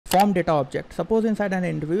form data object. Suppose inside an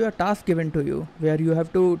interview a task given to you where you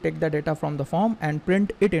have to take the data from the form and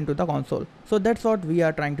print it into the console. So that's what we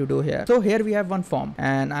are trying to do here. So here we have one form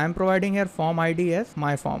and I am providing here form ID as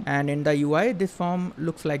my form, and in the UI this form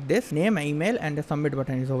looks like this: name, email, and the submit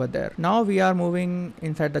button is over there. Now we are moving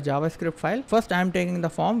inside the JavaScript file. First I am taking the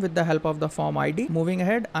form with the help of the form ID. Moving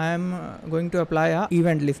ahead, I am going to apply a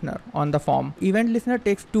event listener on the form. Event listener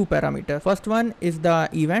takes two parameters. First one is the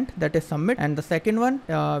event, that is submit, and the second one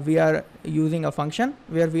we are using a function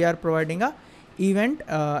where we are providing a event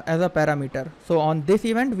as a parameter. So on this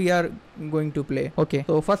event we are going to play. Okay,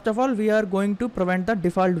 so first of all we are going to prevent the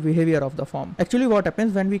default behavior of the form. Actually what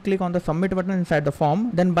happens when we click on the submit button inside the form,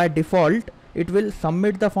 then by default it will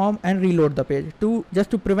submit the form and reload the page. Just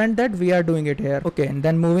to prevent that, we are doing it here. Okay, and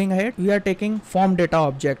then moving ahead, we are taking form data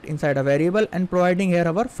object inside a variable and providing here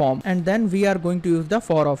our form, and then we are going to use the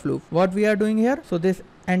for of loop. What we are doing here, so this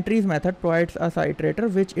entries method provides us a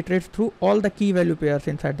iterator which iterates through all the key value pairs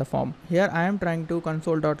inside the form. Here I am trying to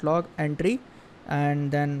console.log entry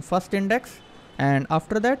and then first index, and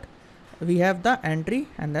after that we have the entry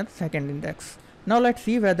and then second index. Now let's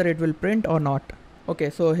see whether it will print or not.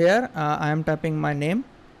 Okay, so here I am typing my name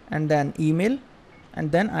and then email,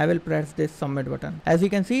 and then I will press this submit button. As you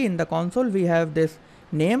can see in the console we have this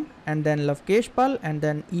name and then Lavkeshpal and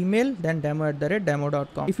then email, then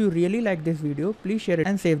demo@demo.com. If you really like this video, please share it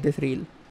and save this reel.